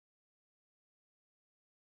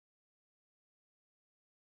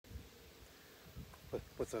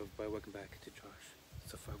What's up, everybody? Welcome back to Josh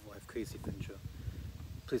Survival Life Crazy Adventure.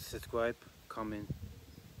 Please subscribe, comment,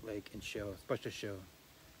 like, and share. Especially share.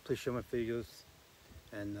 Please share my videos,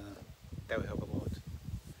 and that will help a lot.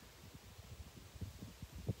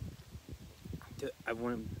 To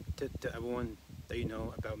everyone that you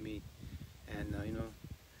know about me, and you know,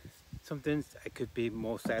 some things I could be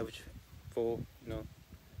more savage for. You know,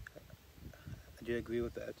 I do agree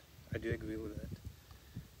with that.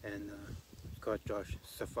 And God, Josh,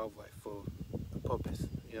 survival life for a purpose.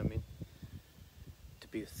 You know what I mean? To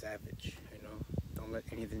be a savage. You know, don't let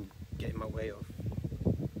anything get in my way of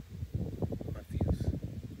my views.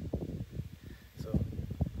 So,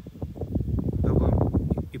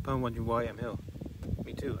 you're probably wondering why I'm here.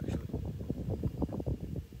 Me too, actually.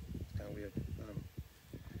 It's kind of weird.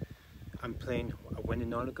 I'm playing a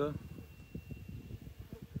RANDONAUTIca.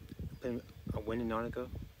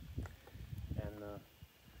 And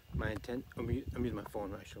my intent. I'm using my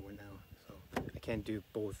phone actually right now, so I can't do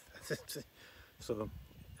both. So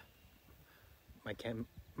my camera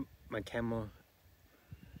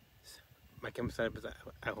setup is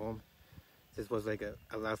at home. This was like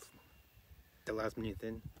the last minute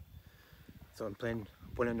thing. So I'm playing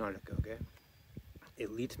RANDONAUTIca, okay?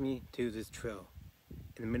 It leads me to this trail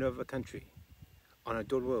in the middle of a country on a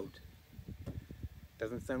dirt road.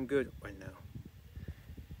 Doesn't sound good right now.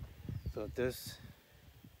 So there's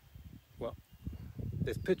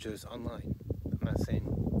pictures online. I'm not saying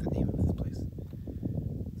the name of this place.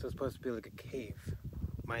 So it's supposed to be like a cave.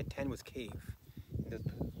 My intent was cave. And there's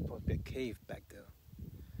supposed to be a cave back there.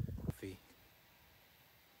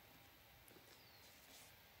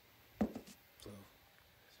 So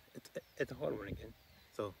it's a hard one again.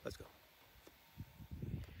 So let's go.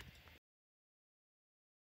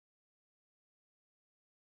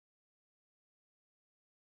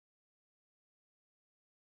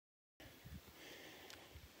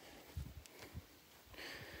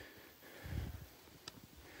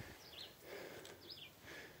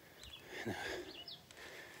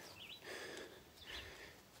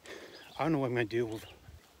 I don't know what I'm gonna do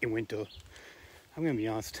in winter. I'm gonna be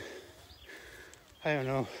honest. I don't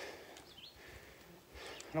know.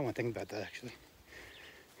 I don't want to think about that actually.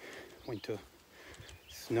 Winter,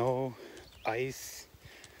 snow, ice,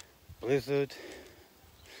 blizzard.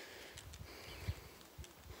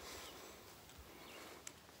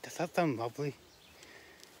 Does that sound lovely?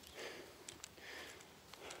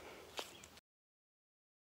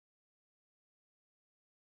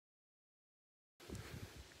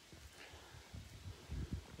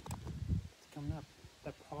 Coming up,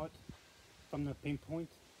 that part from the pinpoint,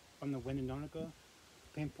 from the RANDONAUTIca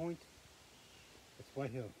pinpoint, it's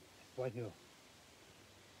right here. It's right here.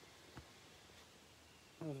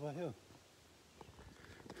 Oh, it's right here.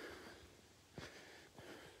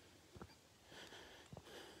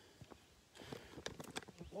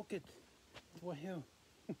 Look it. It's right here.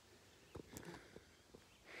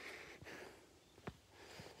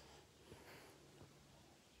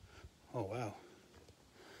 Oh wow.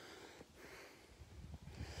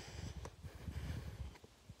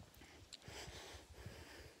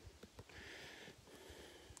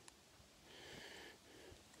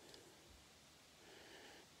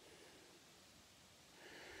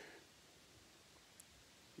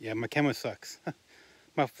 Yeah, my camera sucks.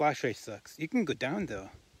 My flashlight sucks. You can go down though.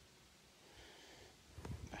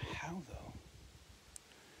 But how though?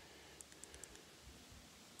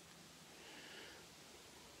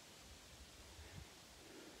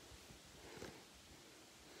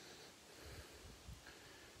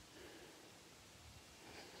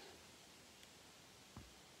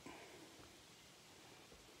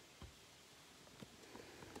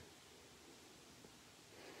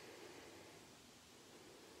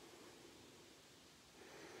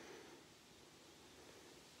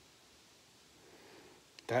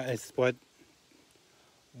 That is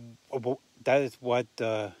what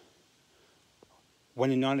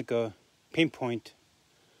RANDONAUTIca pinpoint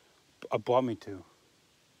brought me to.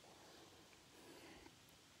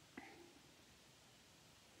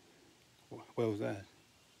 Where was that?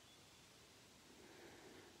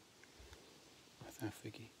 That's not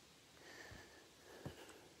freaky.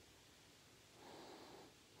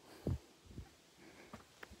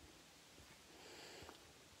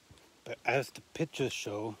 But as the pictures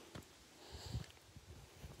show,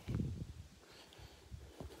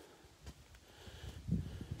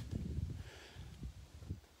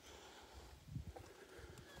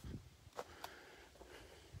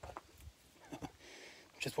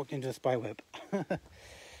 just walked into a spy web.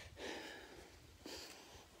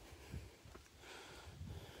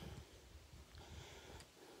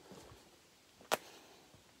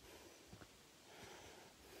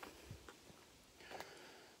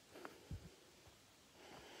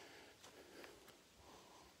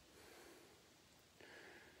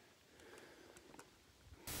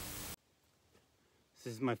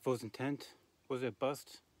 This is my first intent. Was it a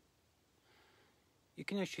bust? You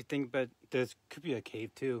can actually think about this could be a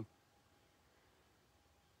cave too.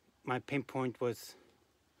 My pinpoint was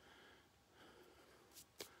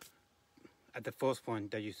at the first one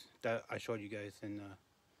that I showed you guys, and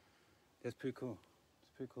that's pretty cool.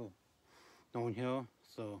 It's pretty cool. No one here,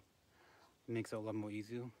 so it makes it a lot more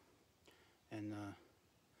easier. And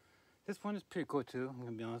this one is pretty cool too. I'm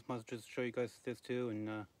gonna be honest. Might as well just show you guys this too,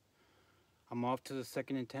 and I'm off to the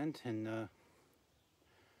second intent, and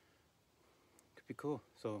could be cool.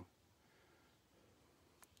 So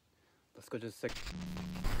let's go to the second.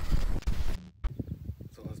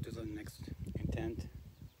 So let's do the next intent.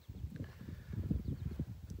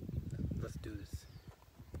 Let's do this.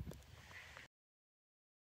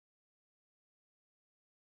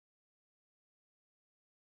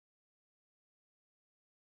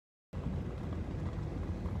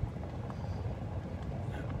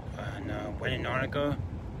 When in Antarctica,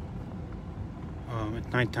 it's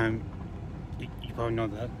nighttime. You probably know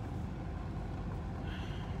that.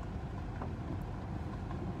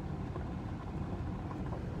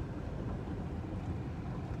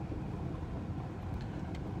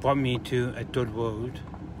 Brought me to a dirt road,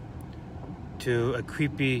 to a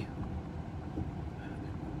creepy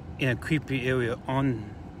area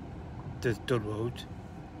on this dirt road.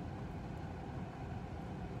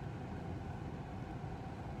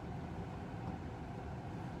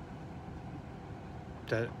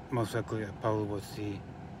 That most likely I probably will see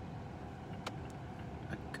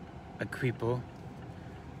a creeper.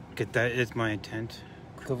 Because that is my intent.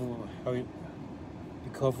 Be careful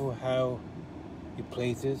how you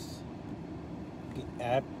place this. The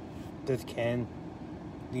app, this can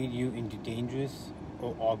lead you into dangerous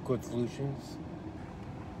or awkward solutions.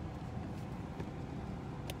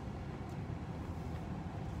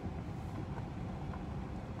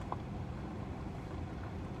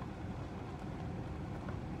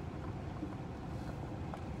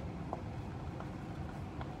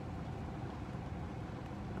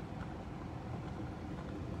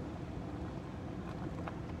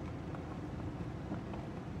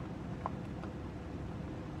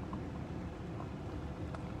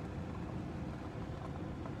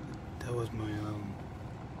 That was my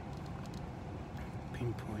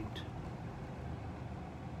pinpoint.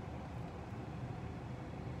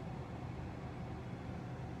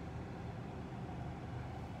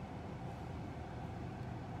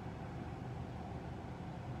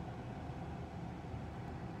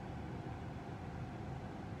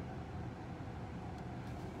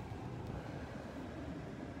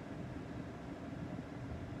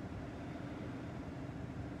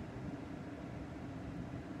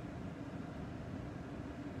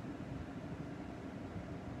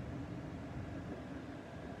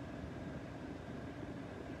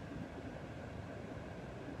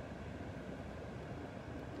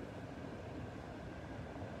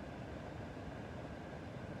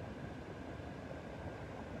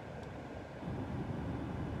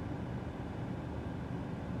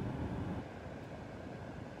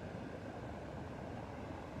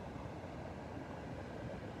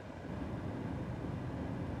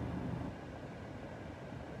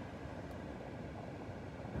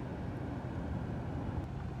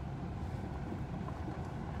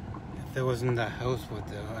 If there wasn't that house right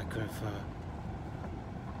there, I could have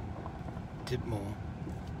did more.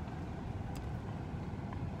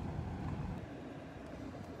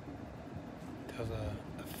 There was a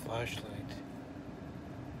flashlight.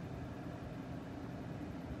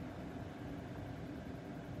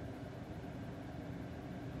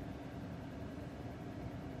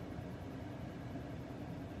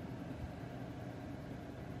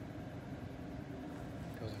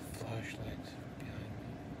 There was a flashlight behind me.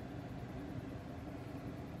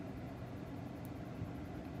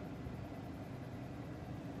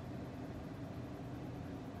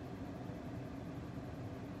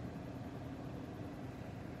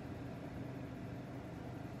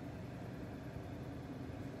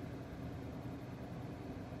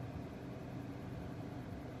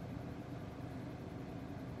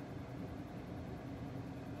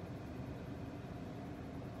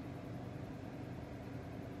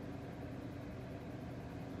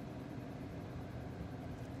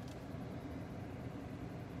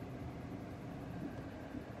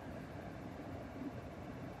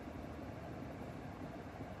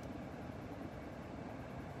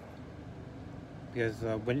 Because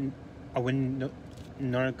when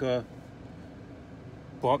Narca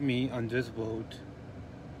brought me on this road,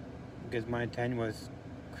 because my intent was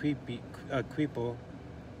creeper,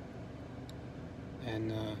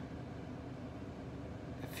 and a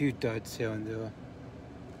few duds here and there.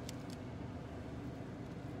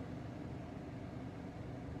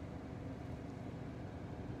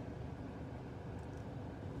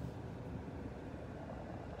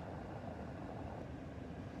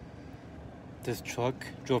 this truck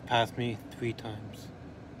drove past me 3 times.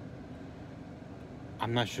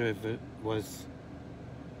 I'm not sure if it was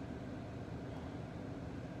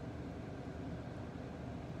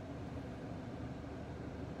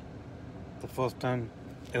the first time.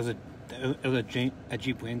 It was a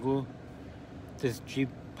Jeep Wrangler. This Jeep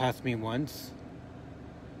passed me once,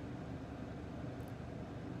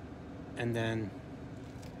 and then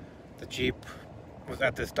the Jeep was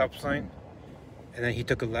at the stop sign, and then he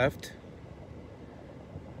took a left,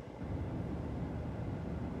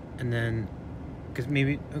 and then because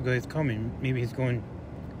maybe a guy's coming, maybe he's going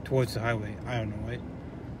towards the highway. I don't know, right?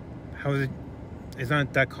 How is it? It's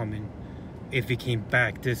not that common if he came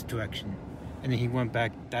back this direction, and then he went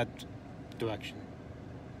back that direction.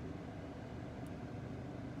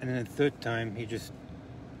 And then the third time, he just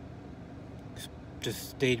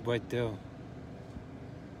stayed right there.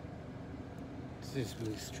 This is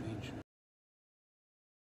really strange.